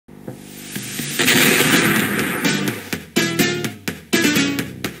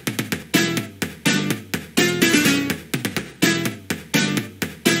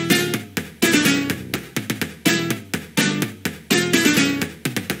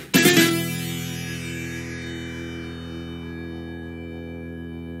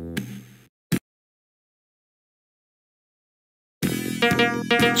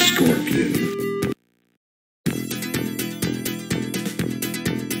Scorpion.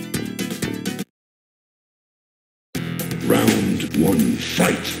 Round one,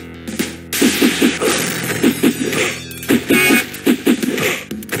 fight.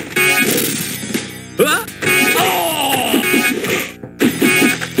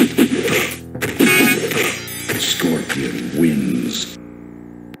 Scorpion wins.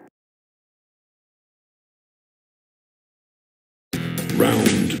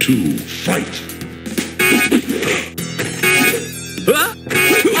 Round two, fight.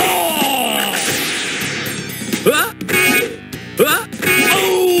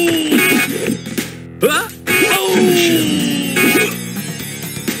 Finish him.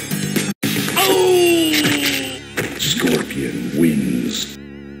 Scorpion wins.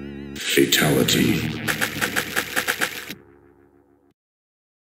 Fatality.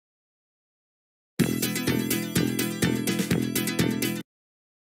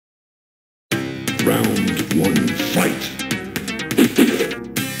 Round one, fight.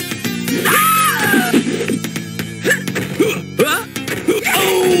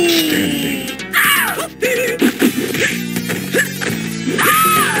 Outstanding.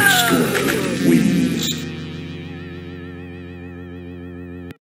 Scorpion wins.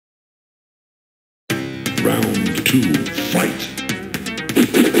 Round two, fight.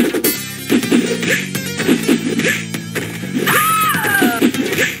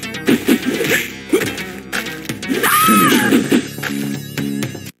 Finish her.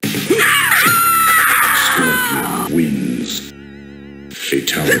 Scorpion wins.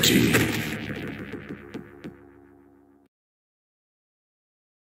 Fatality.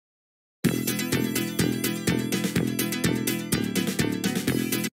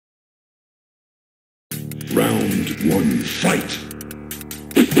 Round one, fight.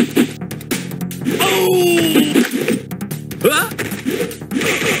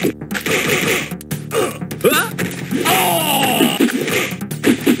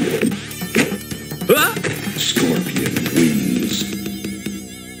 Scorpion wins.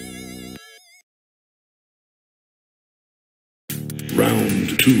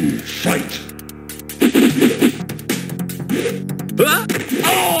 Round two, fight.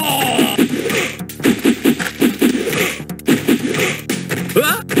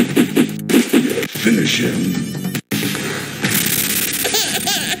 Finish him.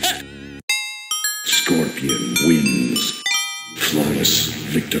 Scorpion wins. Flawless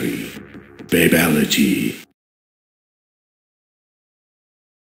victory. Babality.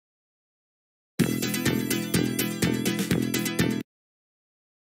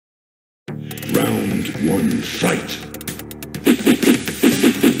 Round one, fight.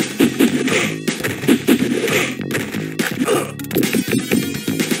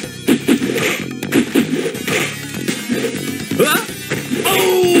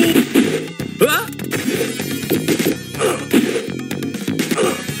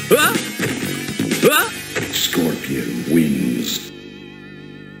 Scorpion wins.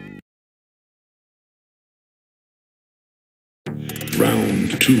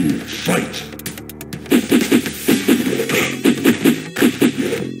 Round two, fight.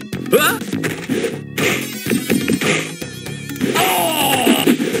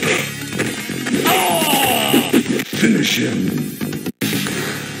 Finish him.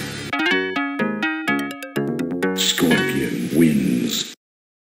 Scorpion wins.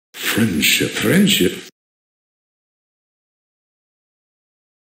 Friendship.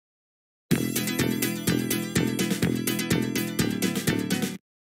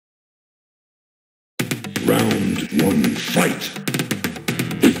 Round one, fight.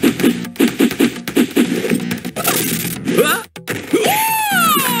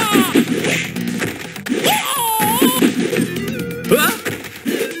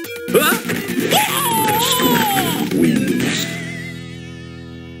 Scorpion wins.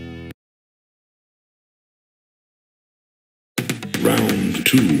 Round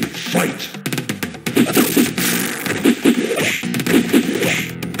two, fight.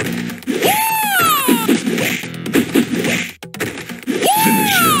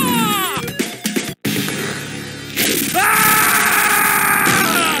 Finish him.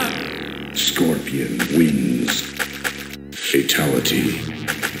 Scorpion wins. Fatality.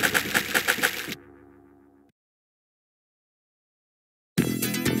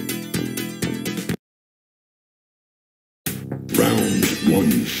 Round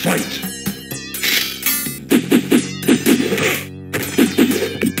one, fight.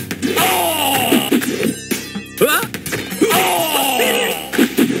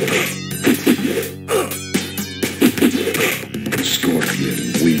 Scorpion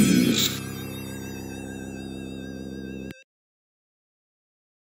wins.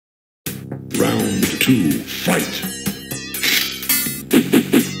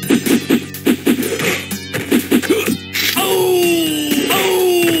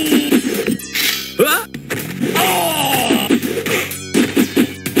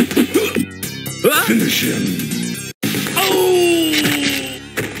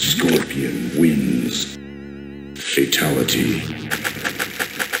 Scorpion wins. Fatality.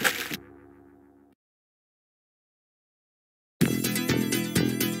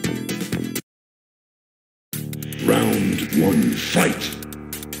 Round 1, fight.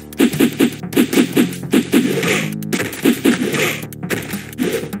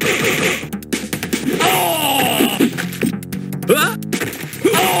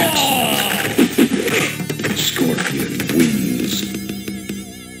 Scorpion wins.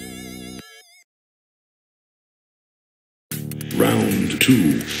 Round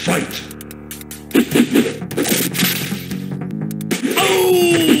 2, fight.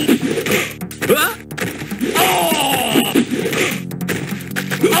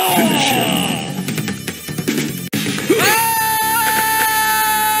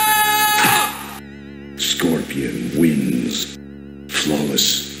 Scorpion wins.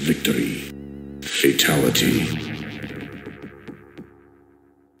 Flawless victory. Fatality.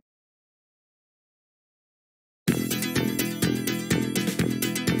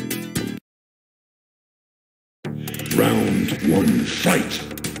 Round 1, fight.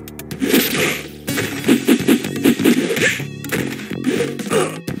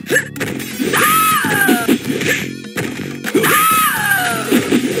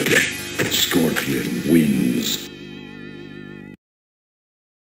 Scorpion wins.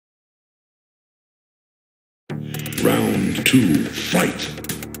 Round 2, fight.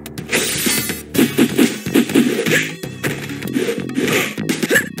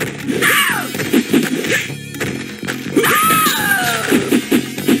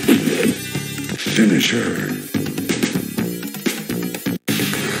 Finisher.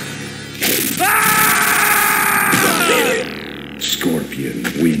 Scorpion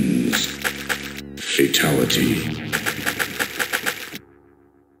wins. Fatality.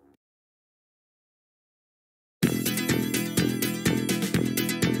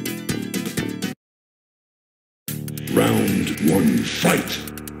 Round 1, fight.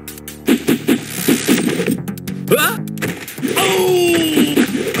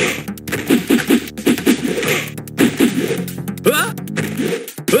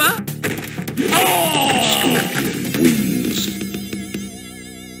 Scorpion wins.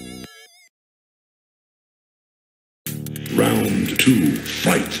 Round 2,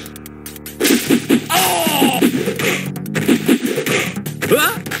 fight.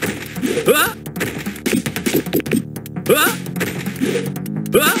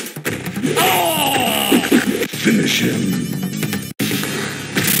 Finish him.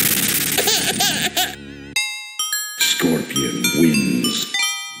 Scorpion wins.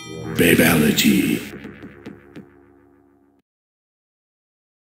 Fatality.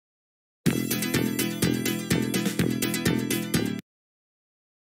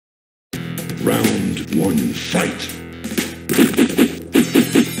 Round 1, fight.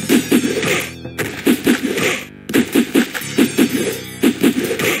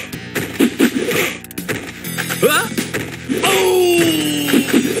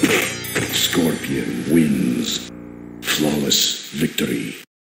 Scorpion wins. Flawless victory.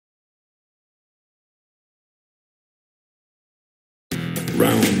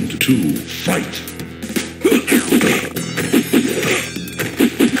 Round 2, fight.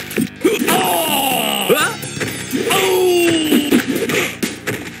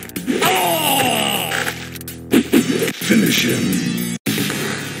 Finish him.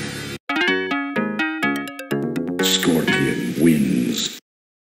 Scorpion wins.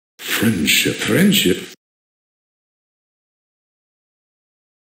 Friendship.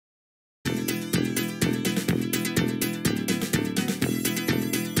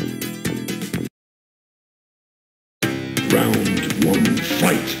 Round 1,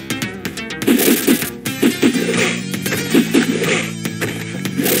 fight.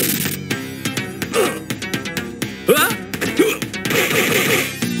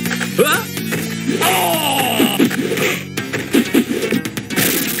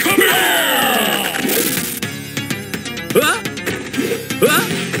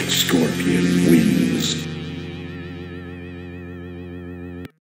 Scorpion wins.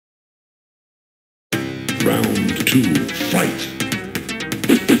 Round 2, fight.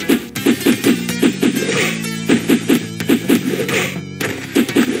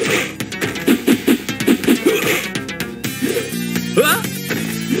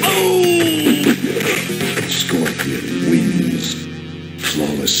 Scorpion wins.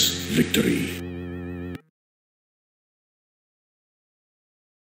 Flawless victory.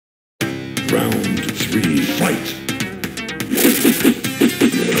 Round 3, fight.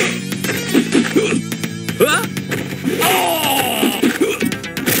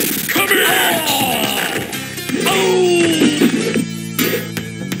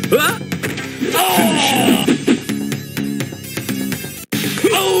 Finish him.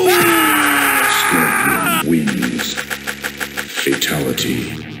 Scorpion wins. Fatality.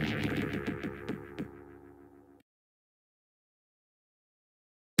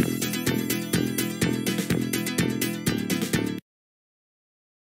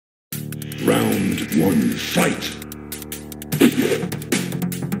 Round 1, fight.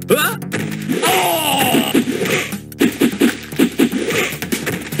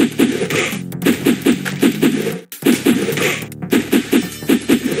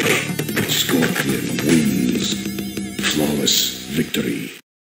 Scorpion wins. Flawless victory.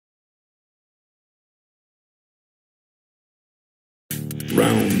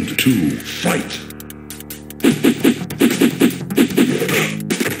 Round 2, fight.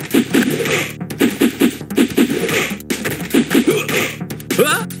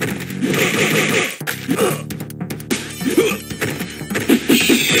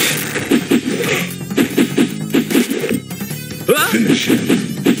 Finish him.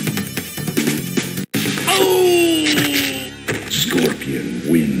 Scorpion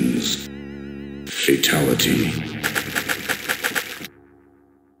wins. Fatality.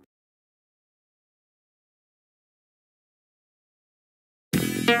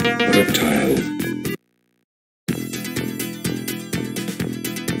 Reptile.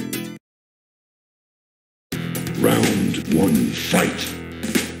 Round 1, fight.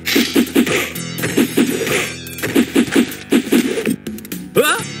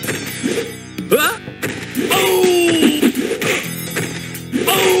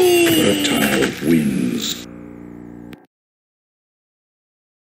 Reptile wins.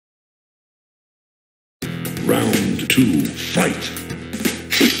 Round 2, fight.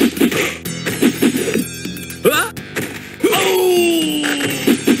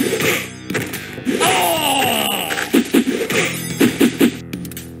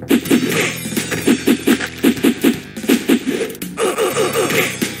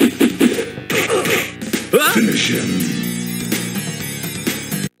 Finish him.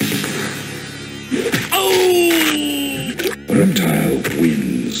 Reptile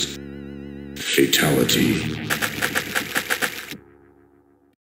wins. Fatality.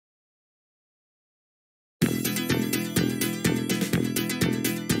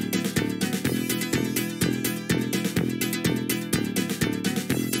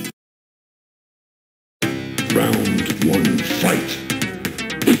 Round 1, fight.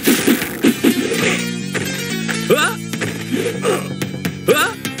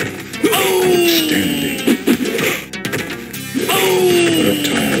 Outstanding.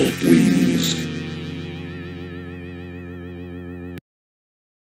 Reptile wins.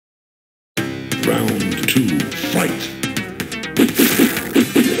 Round 2, fight.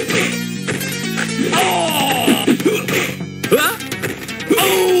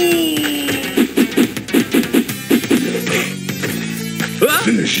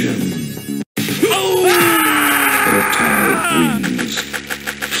 Finish him. Reptile wins.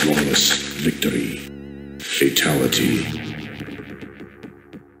 Flawless victory. Fatality.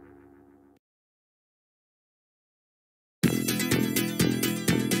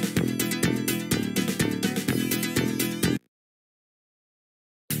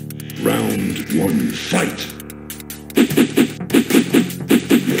 Round 1, fight.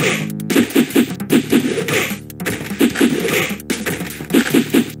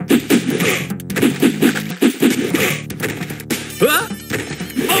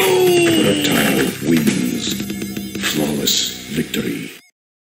 Reptile wins. Flawless victory.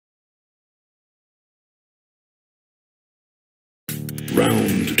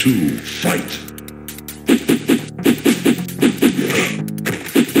 Round 2, fight.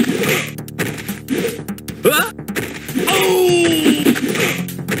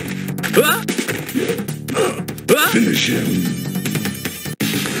 Finish him.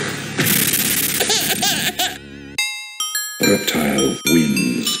 Reptile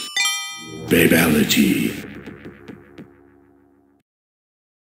wins. Babality.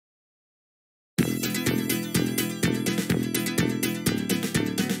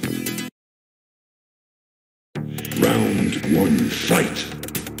 Round 1, fight.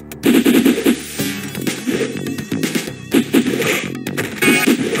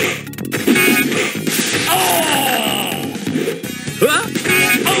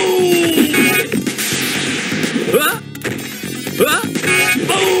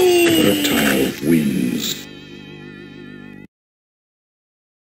 Reptile wins.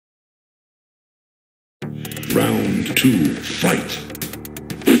 Round 2, fight.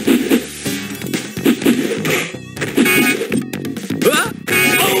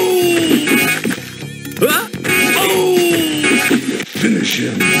 Finish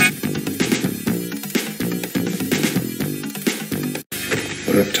him.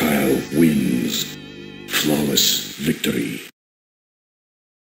 Reptile wins. Flawless victory.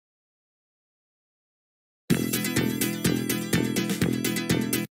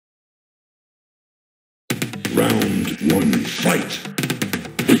 Round 1, fight!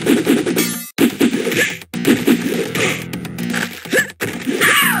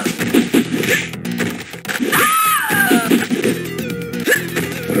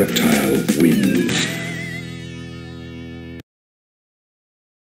 Reptile wins.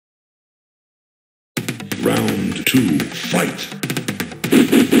 Round 2, fight!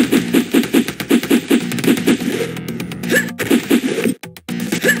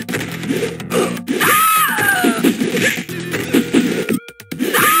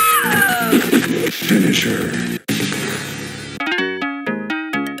 Finisher.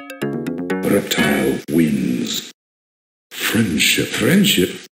 Reptile wins.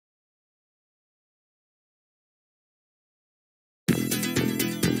 Friendship.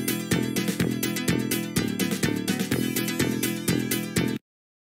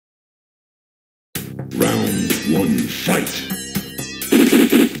 Round 1, fight!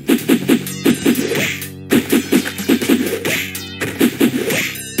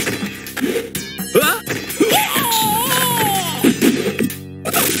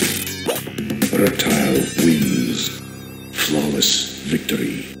 Reptile wins. Flawless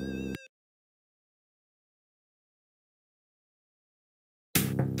victory.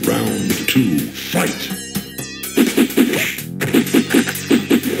 Round 2, fight!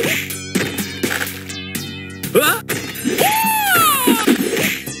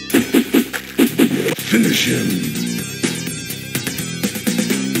 Finish him.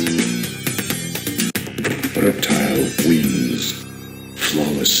 Reptile wins.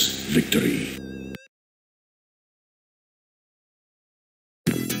 Flawless victory.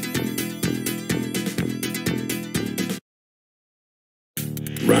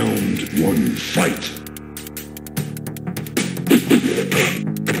 Round 1, fight!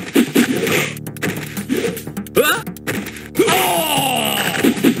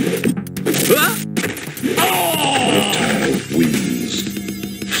 Reptile wins.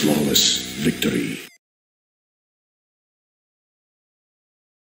 Flawless victory.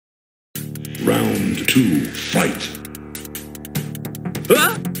 Round 2, fight!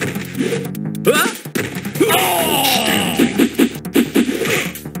 Outstanding.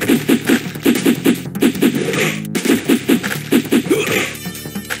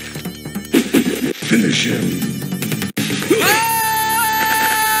 Finish him.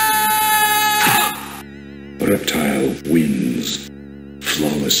 Reptile wins.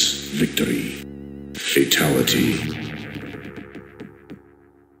 Flawless victory. Fatality.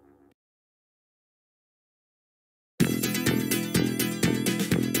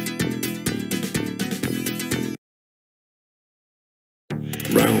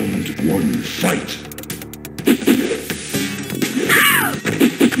 Round 1, fight!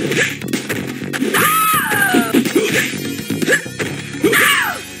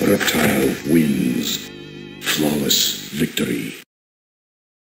 Reptile wins. Flawless victory.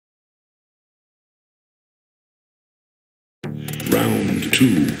 Round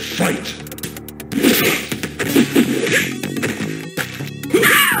 2, fight!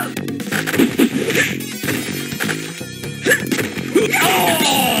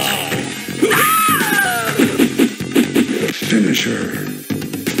 Finisher.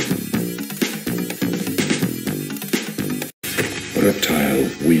 Reptile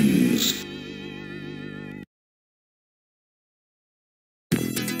wins.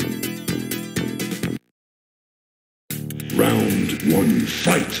 Round 1,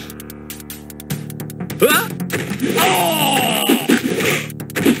 fight!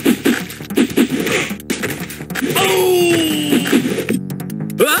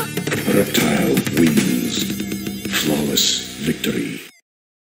 Reptile wins. Flawless victory.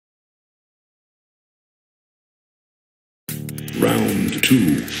 Round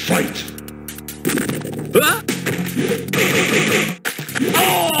 2, fight!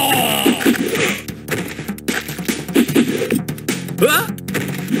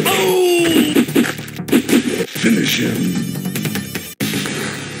 Finish him.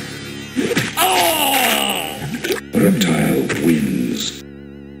 Reptile wins.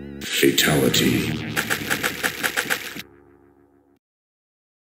 Fatality.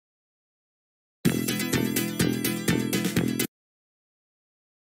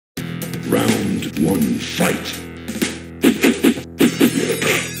 Round 1, fight!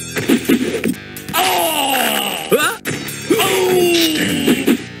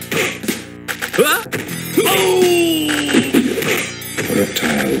 Outstanding.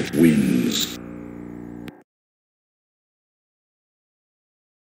 Reptile Reptile wins.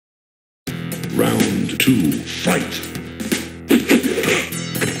 Round 2, fight.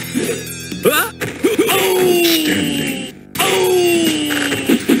 Outstanding.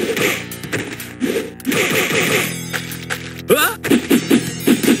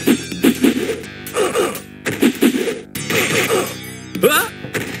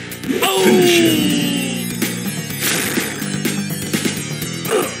 Finish him.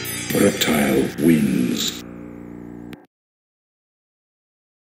 Reptile wins.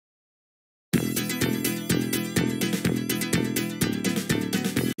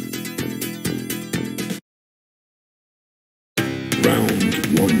 Round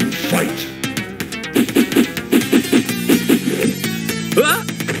 1, fight.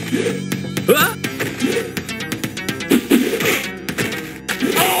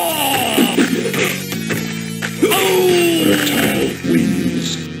 Reptile wins.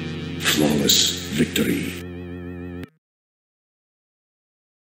 Flawless victory.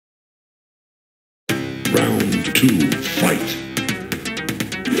 Round 2, fight.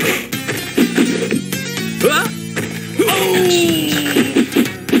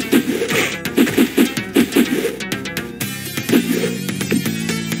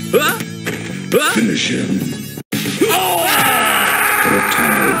 Finish him.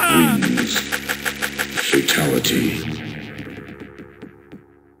 Reptile wins. Fatality.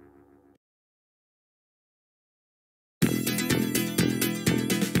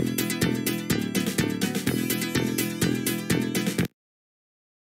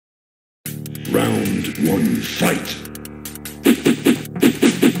 Round 1, fight.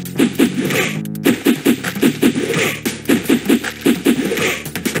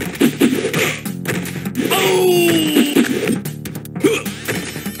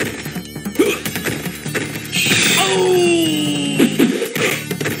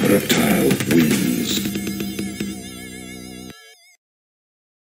 Reptile wins.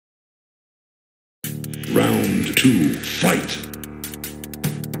 Round 2, fight.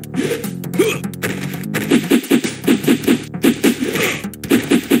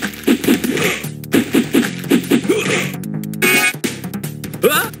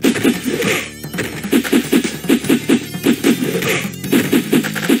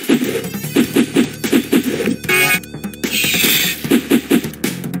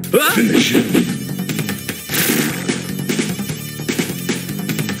 Finish him.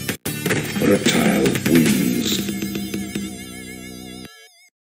 Reptile wins.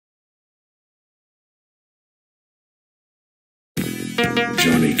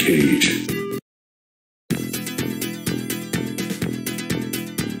 Johnny Cage.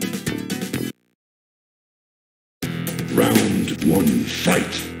 Round 1,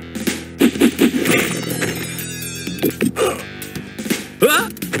 fight.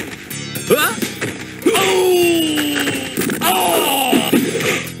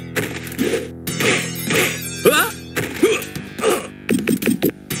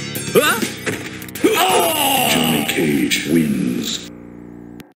 Johnny Cage wins.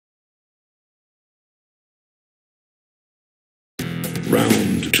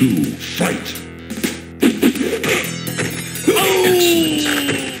 Round 2, fight.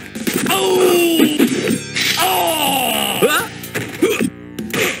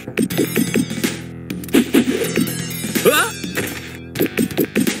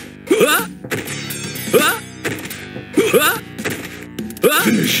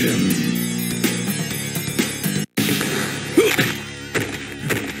 Finish him.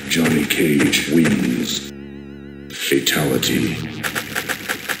 Johnny Cage wins. Fatality.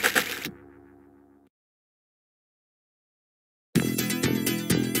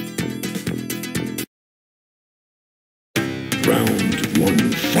 Round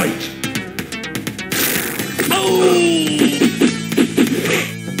 1, fight.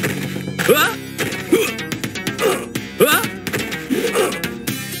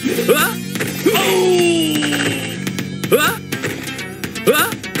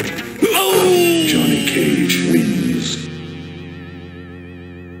 Johnny Cage wins.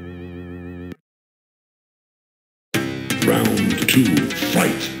 Round 2,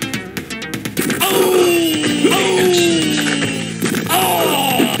 fight.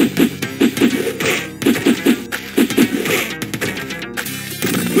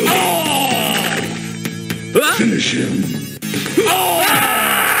 Finish him.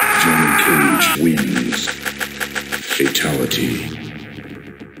 Johnny Cage wins. Fatality.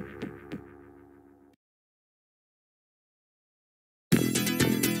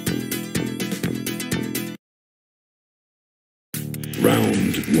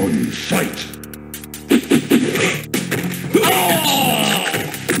 Round 1, fight.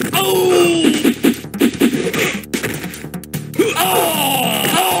 Excellent.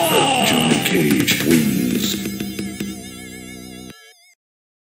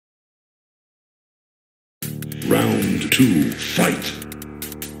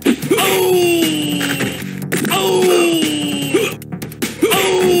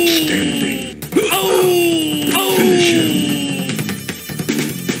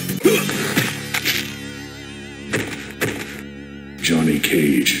 Johnny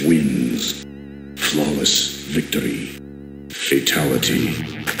Cage wins. Flawless victory. Fatality.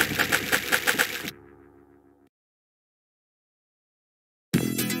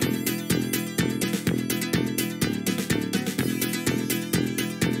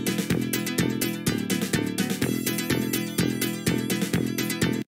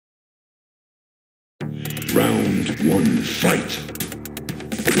 Round 1, fight!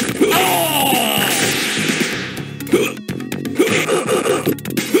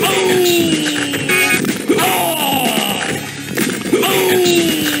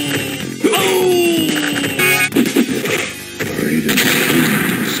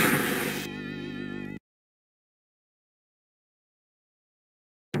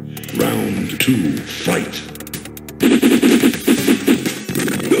 Round 2, fight!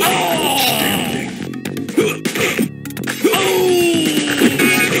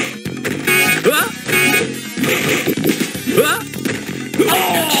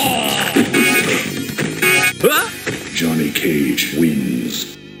 Johnny Cage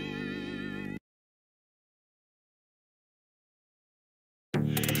wins.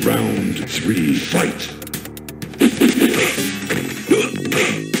 Round 3, fight!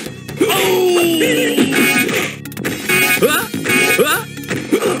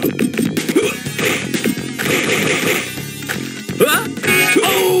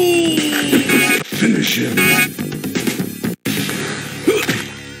 Finish him.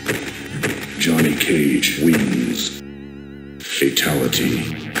 Johnny Cage wins.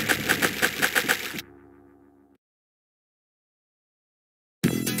 Fatality.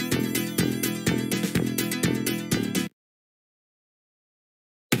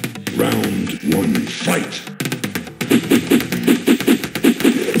 Round 1, fight!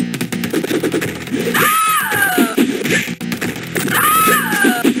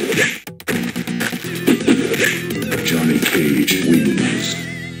 Johnny Cage wins.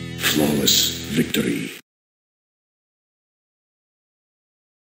 Flawless victory.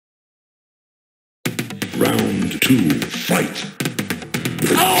 Round 2, fight!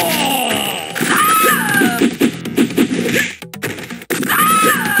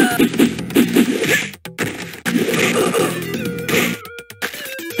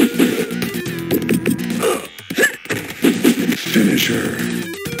 Finisher.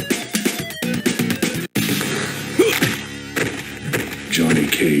 Johnny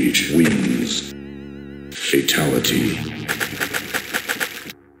Cage wins. Fatality.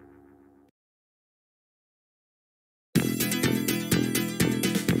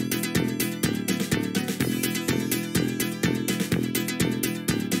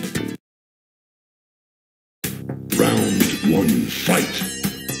 Round 1, fight!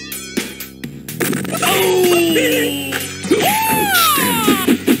 Outstanding!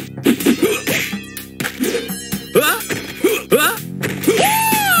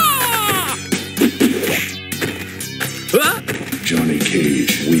 Johnny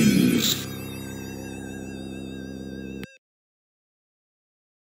Cage wins.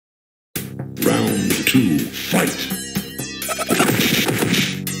 Round 2, fight!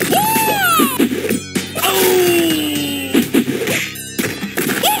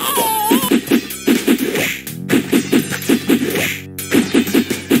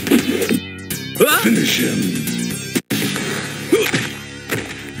 Finish him.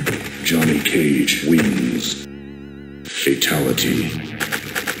 Johnny Cage wins. Fatality.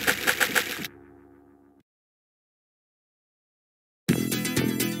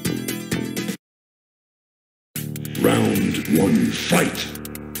 Round 1, fight!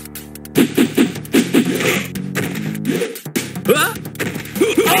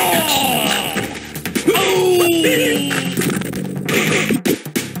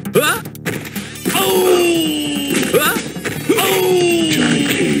 Johnny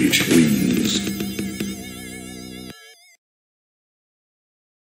Cage wins.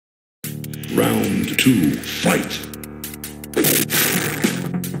 Round 2, fight!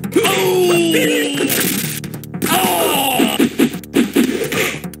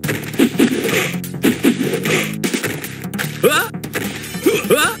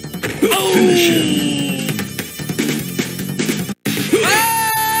 Finish him.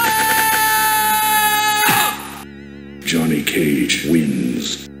 Johnny Cage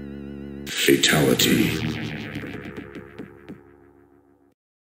wins. Fatality.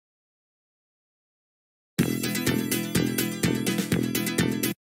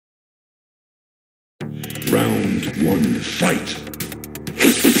 Round 1, fight!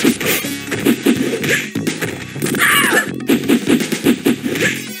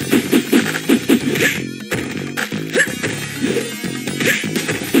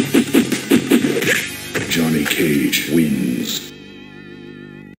 Johnny Cage wins.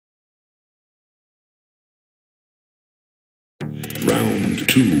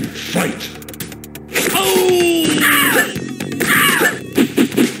 two, fight!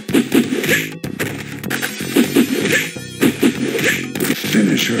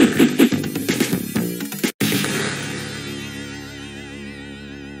 Finish her!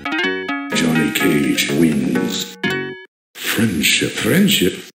 Johnny Cage wins. Friendship.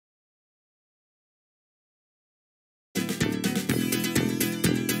 Friendship?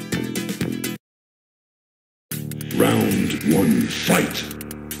 Round one, fight!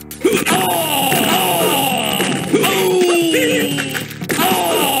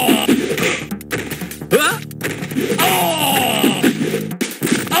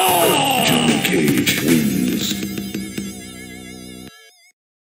 Johnny Cage wins.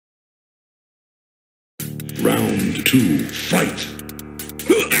 Round two, fight!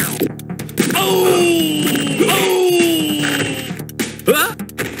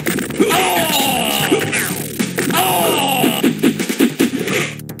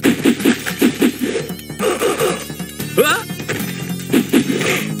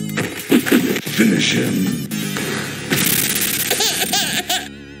 Finish him.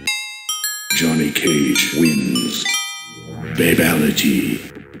 Johnny Cage wins. Babality.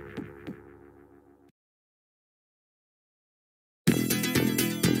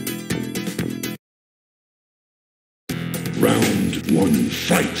 Round one,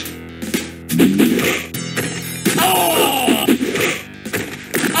 fight!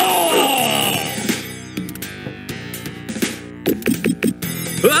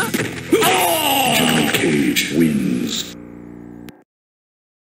 Johnny Cage wins.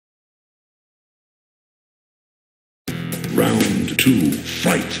 Round two,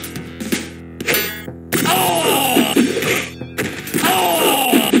 fight!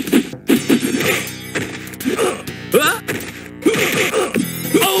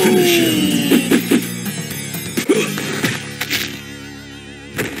 Finish him.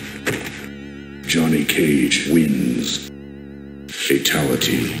 Johnny Cage wins.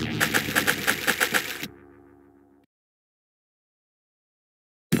 Fatality.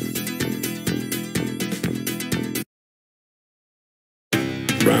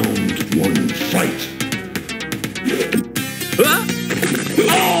 Round one, fight!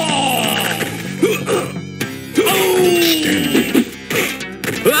 Outstanding.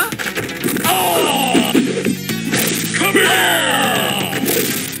 Come here!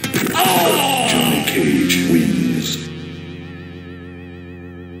 Johnny Cage wins.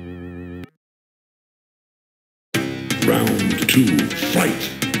 Round two, fight!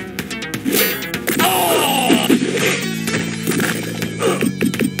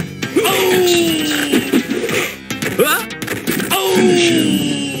 Finish him.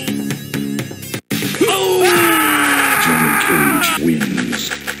 Johnny Cage wins.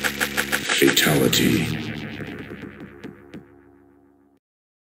 Fatality.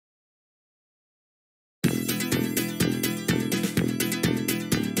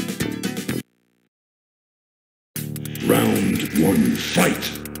 Round one, fight!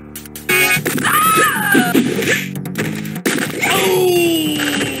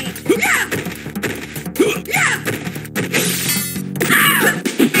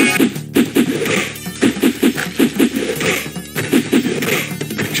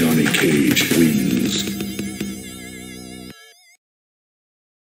 Johnny Cage wins.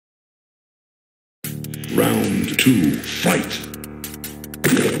 Round two, fight!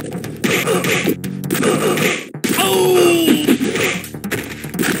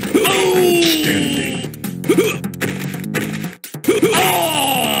 Outstanding.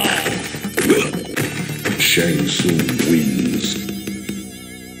 Shang Tsung wins.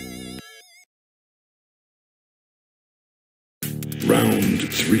 Round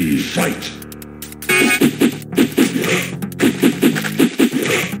three, fight!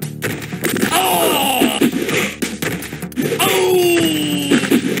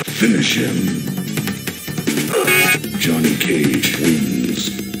 Finish him. Johnny Cage wins.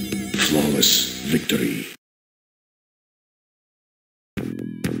 Flawless victory.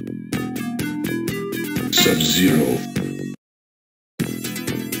 Sub-Zero.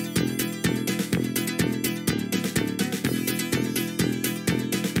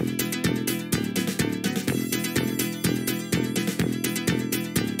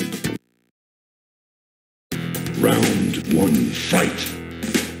 Round one, fight!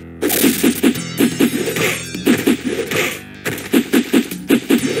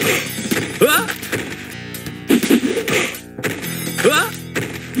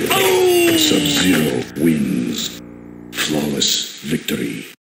 Sub-Zero wins. Flawless victory.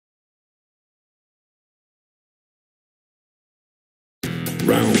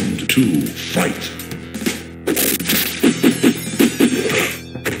 Round two, fight!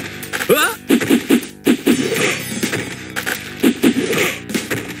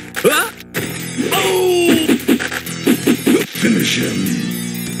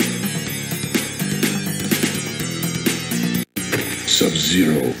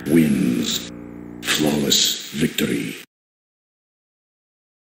 Sub-Zero wins. Flawless victory.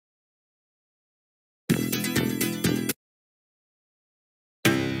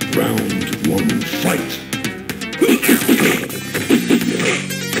 Round 1, fight.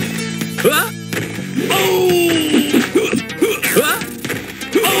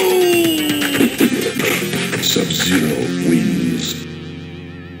 Sub-Zero wins.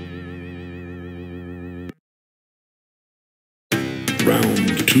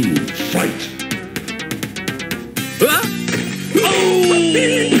 Round 2, fight.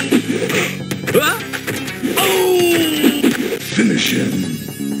 Finish him.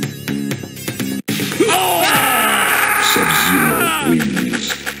 Sub-Zero wins.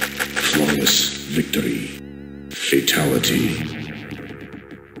 Flawless victory. Fatality.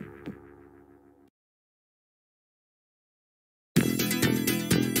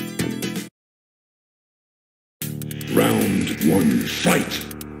 Round 1, fight.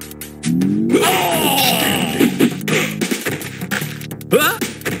 Outstanding.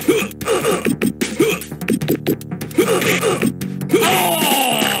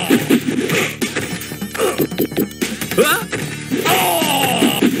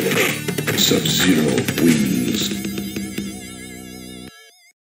 Sub-Zero wins.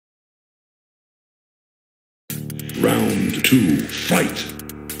 Round 2, fight.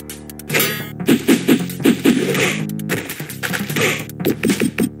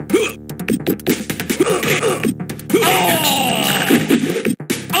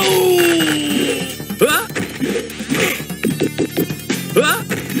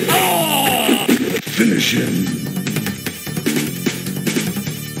 Finish him.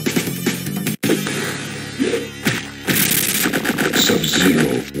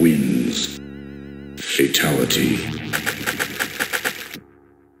 Sub-Zero wins. Fatality.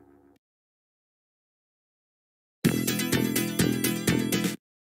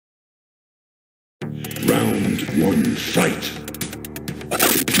 Round 1, fight.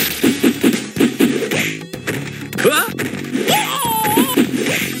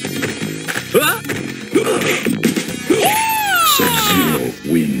 Sub-Zero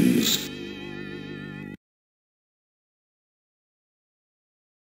wins.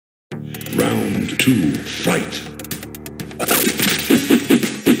 Round 2, fight.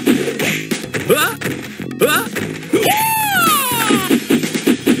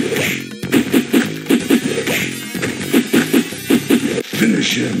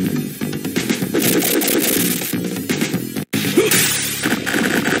 Finish him.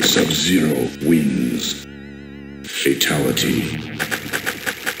 Sub-Zero wins. Fatality.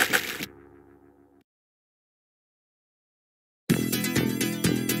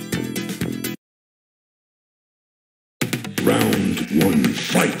 Round 1,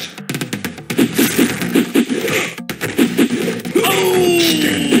 fight.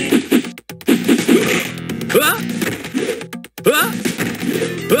 Outstanding.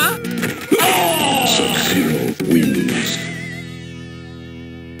 Sub-Zero wins.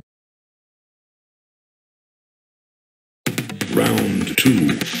 Round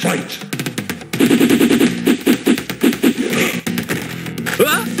 2, fight.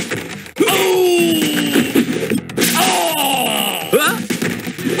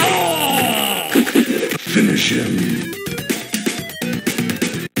 Finish him.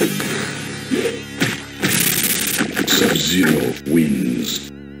 Sub-Zero wins.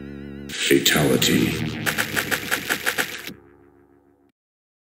 Fatality.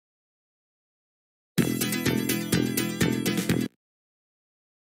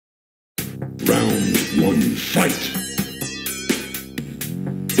 Round 1, fight.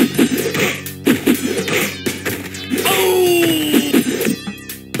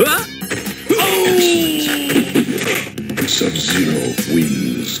 Sub-Zero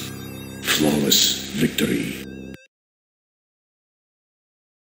wins. Flawless victory.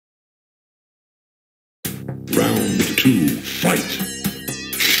 Round 2, fight.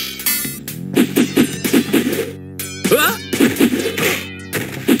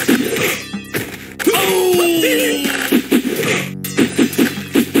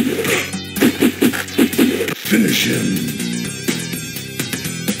 Finish him.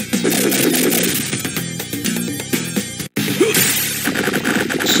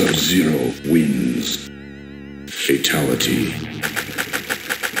 Sub-Zero wins. Fatality.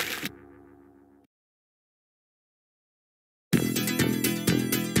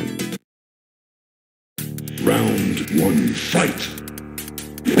 Round 1, fight.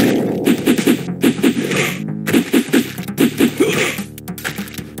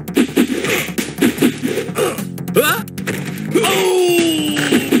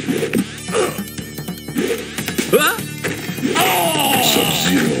 Oh!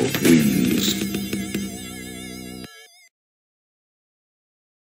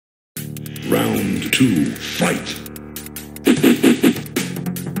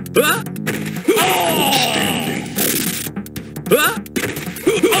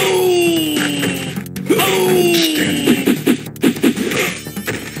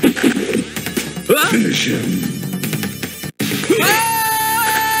 Finish him.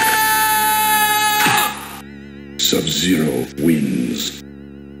 Sub-Zero wins.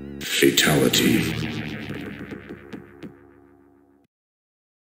 Fatality.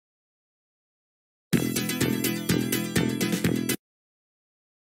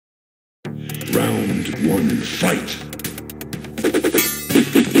 Round 1, fight.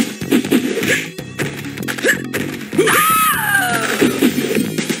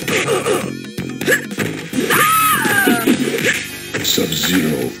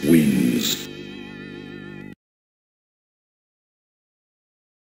 Sub-Zero wins.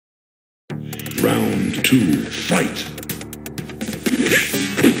 Round 2, fight.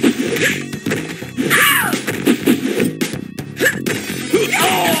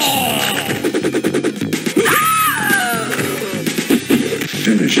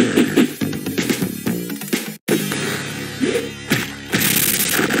 Finisher.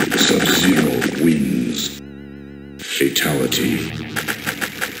 Sub-Zero wins. Fatality.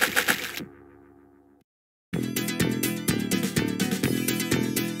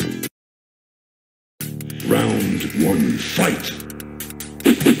 Round 1, fight.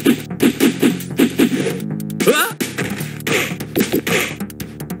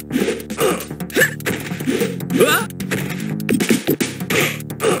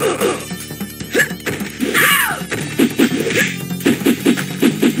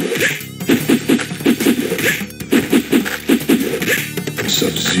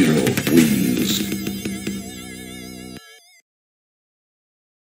 Sub-Zero wins.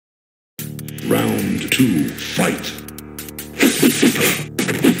 Round 2, fight.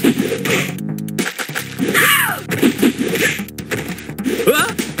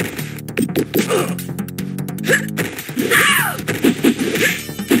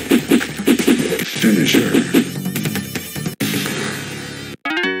 Finisher.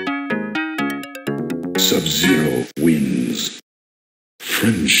 Sub-Zero wins.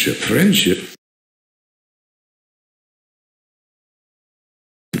 Friendship.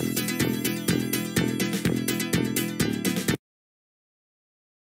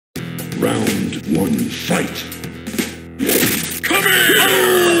 Round 1, fight. Come here!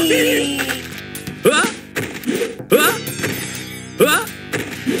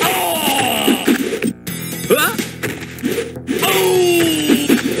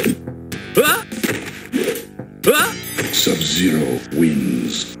 Sub-Zero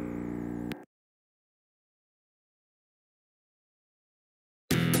wins.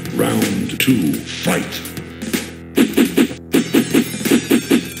 Round 2, fight.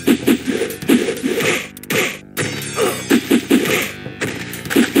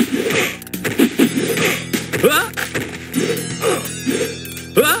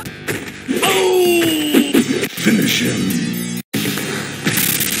 Finish him.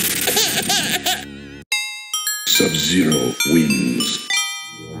 Sub-Zero wins.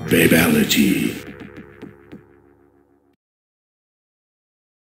 Fatality.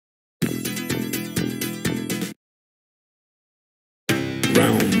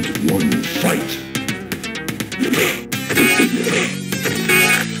 Round 1, fight.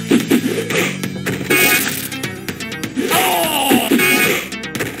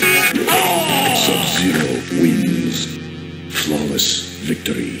 Sub-Zero wins. Flawless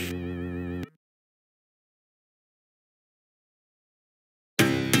victory.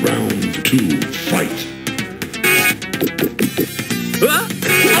 Round 2, fight.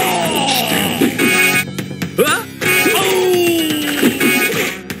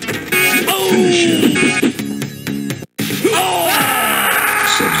 Finish him.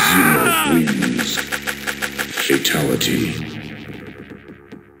 Sub-Zero wins. Fatality.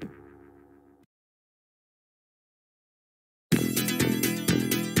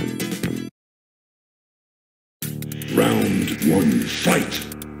 Round 1, fight.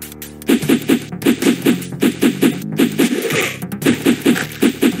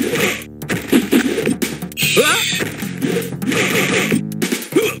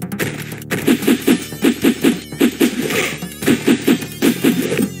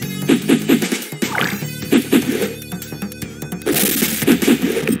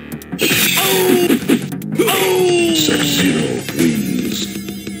 Sub-Zero wins.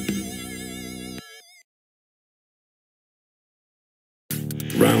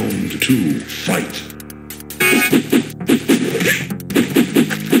 Round 2, fight.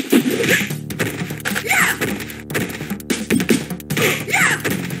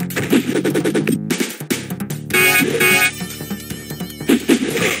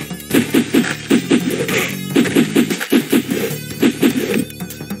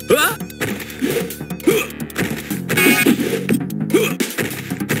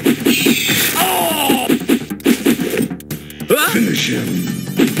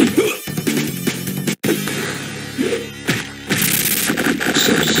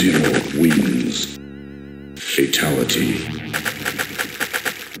 Sub-Zero wins. Fatality.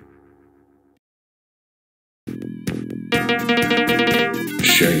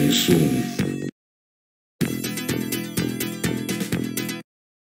 Shang Tsung.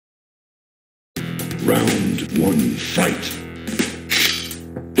 Round 1, fight.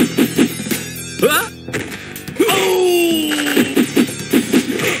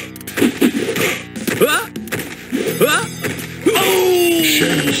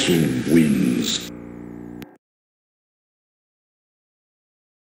 Shang Tsung wins.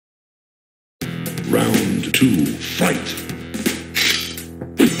 Round 2, fight.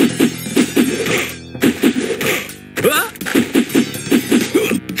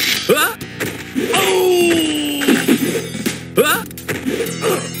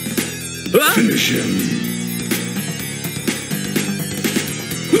 Finish him.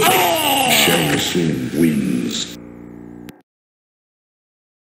 Shang Tsung wins.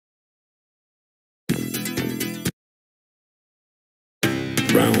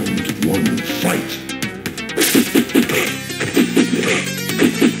 Round 1, fight.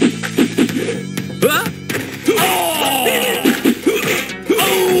 Standing.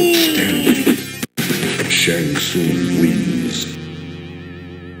 Shang Tsung wins.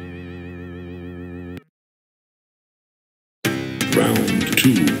 Round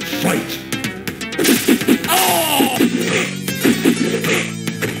 2, fight.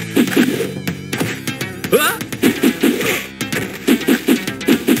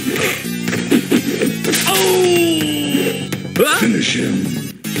 Finish him.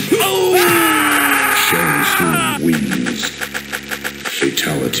 Shang Tsung wins.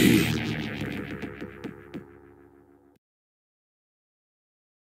 Fatality.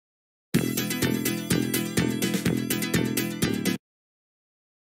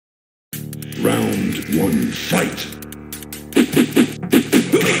 Round 1, fight.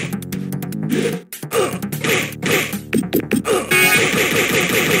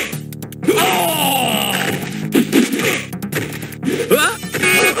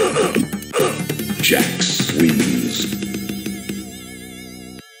 Jax wins.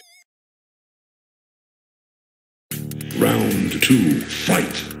 Round 2,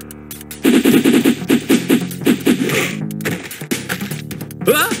 fight.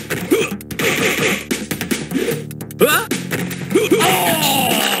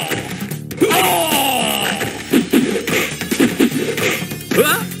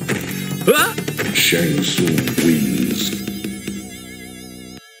 Shang Tsung wins.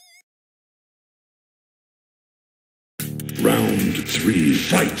 Round 3,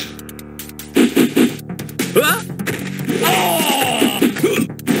 fight.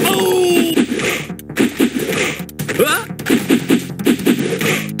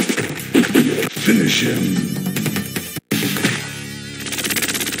 Finish him.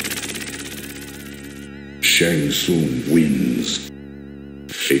 Shang Tsung wins.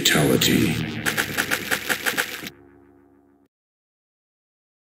 Fatality.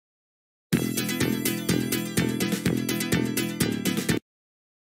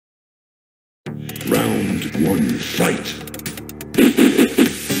 Round 1, fight.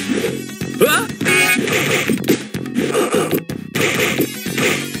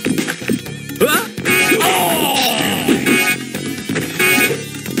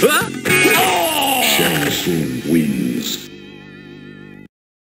 Shang Tsung wins.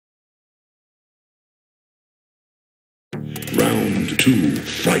 Round 2,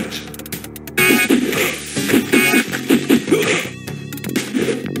 fight.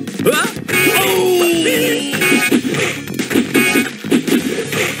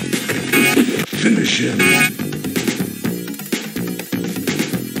 Finish him.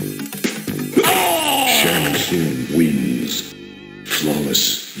 Shang Tsung wins.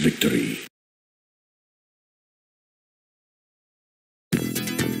 Flawless victory.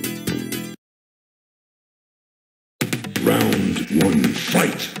 Round 1,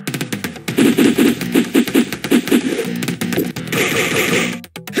 fight.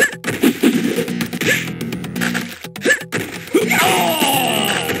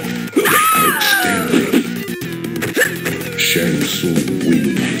 Outstanding. Shang Tsung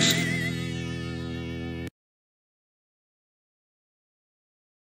wins.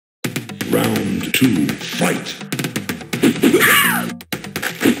 Round 2, fight.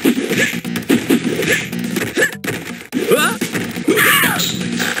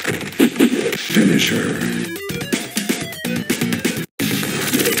 Excellent. Finish her.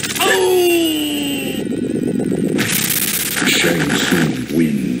 Shang Tsung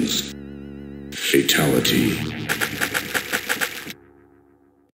wins. Fatality.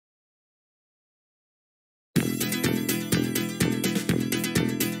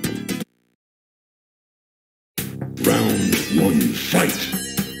 one, fight!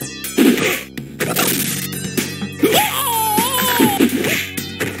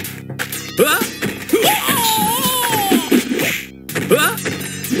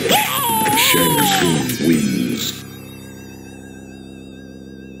 Shang Tsung wins.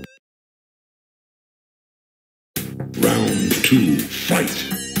 Round 2, fight!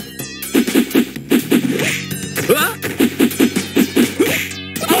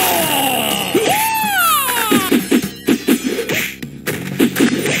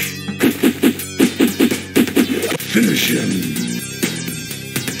 Finish him!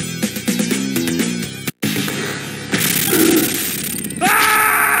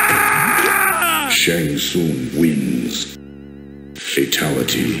 Shang Tsung wins.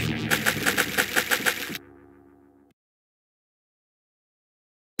 Fatality.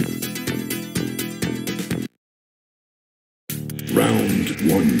 Round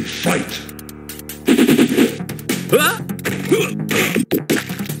 1, fight!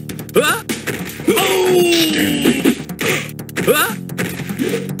 Outstanding!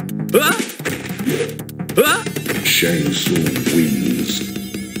 Shang Tsung wins.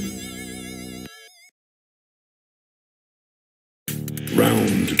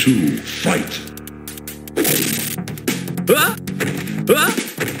 Round 2, fight!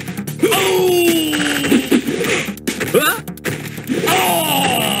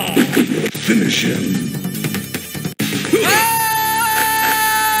 Finish him!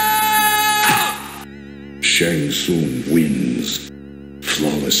 Shang Tsung wins.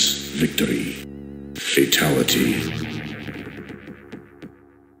 Flawless victory. Fatality.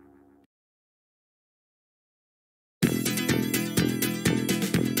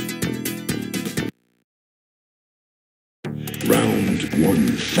 Round 1,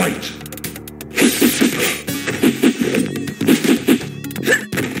 fight!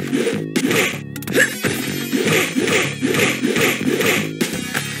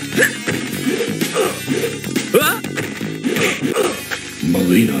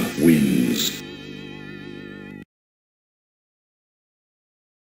 Melina wins.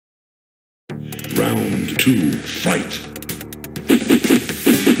 Round 2, fight!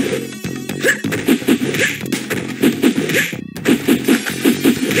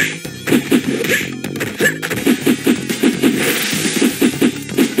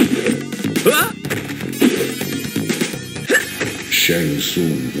 Shang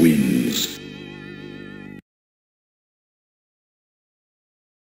Tsung wins.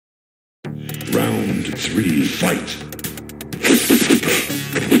 Round 3, fight!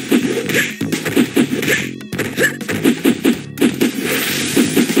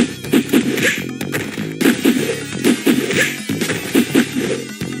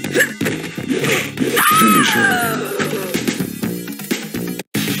 Finish her!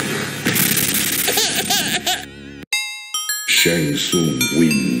 Shang Tsung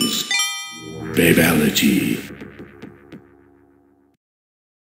wins. Fatality.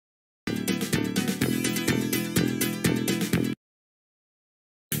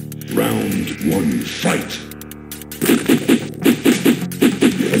 Round 1, fight!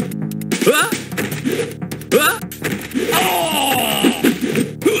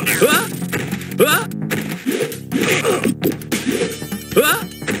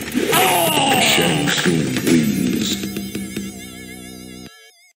 Shang Tsung wins.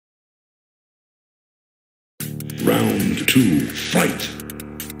 Round 2, fight!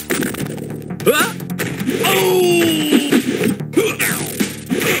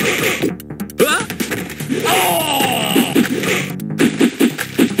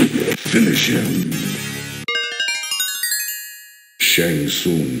 Finish him! Shang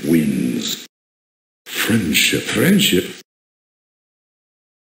Tsung wins. Friendship.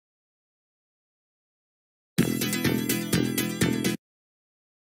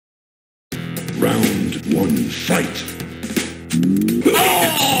 Round 1, fight!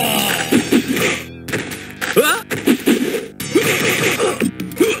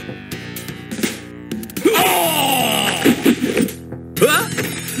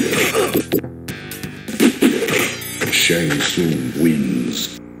 Shang Tsung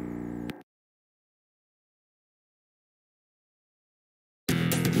wins.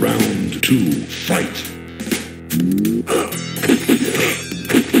 Round 2, fight!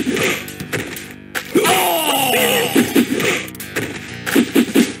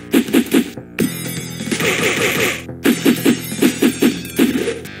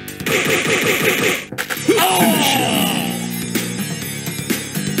 Finish him!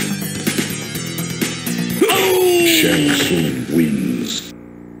 Shang Tsung wins.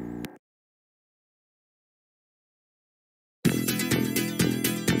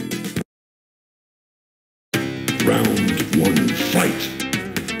 Round 1,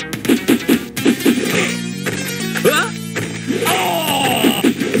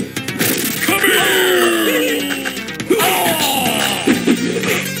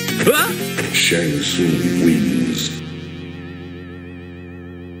 Shang Tsung wins.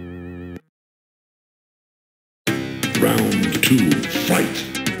 Round 2, fight.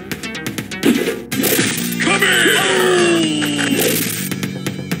 Come here!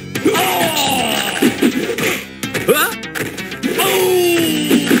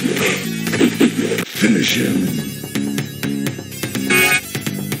 Finish him.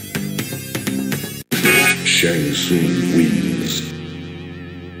 Shang Tsung wins.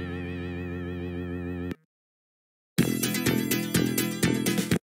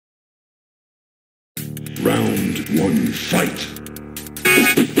 Round 1, fight.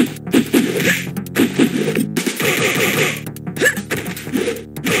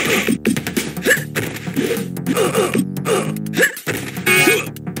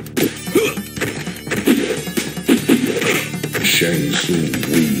 Shang Tsung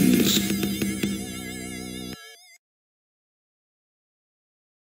wins.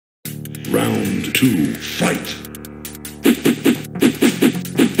 Round 2, fight.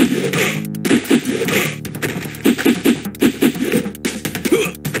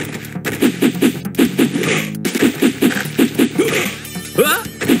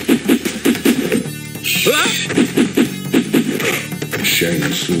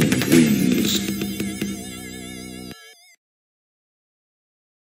 Shang Tsung wins.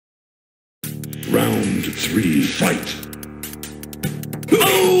 Round 3, fight.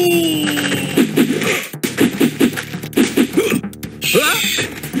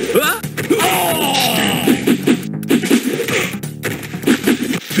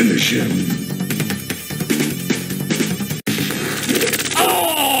 Finish him.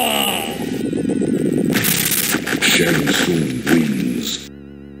 Shang Tsung wins.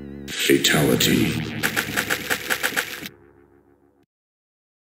 Fatality.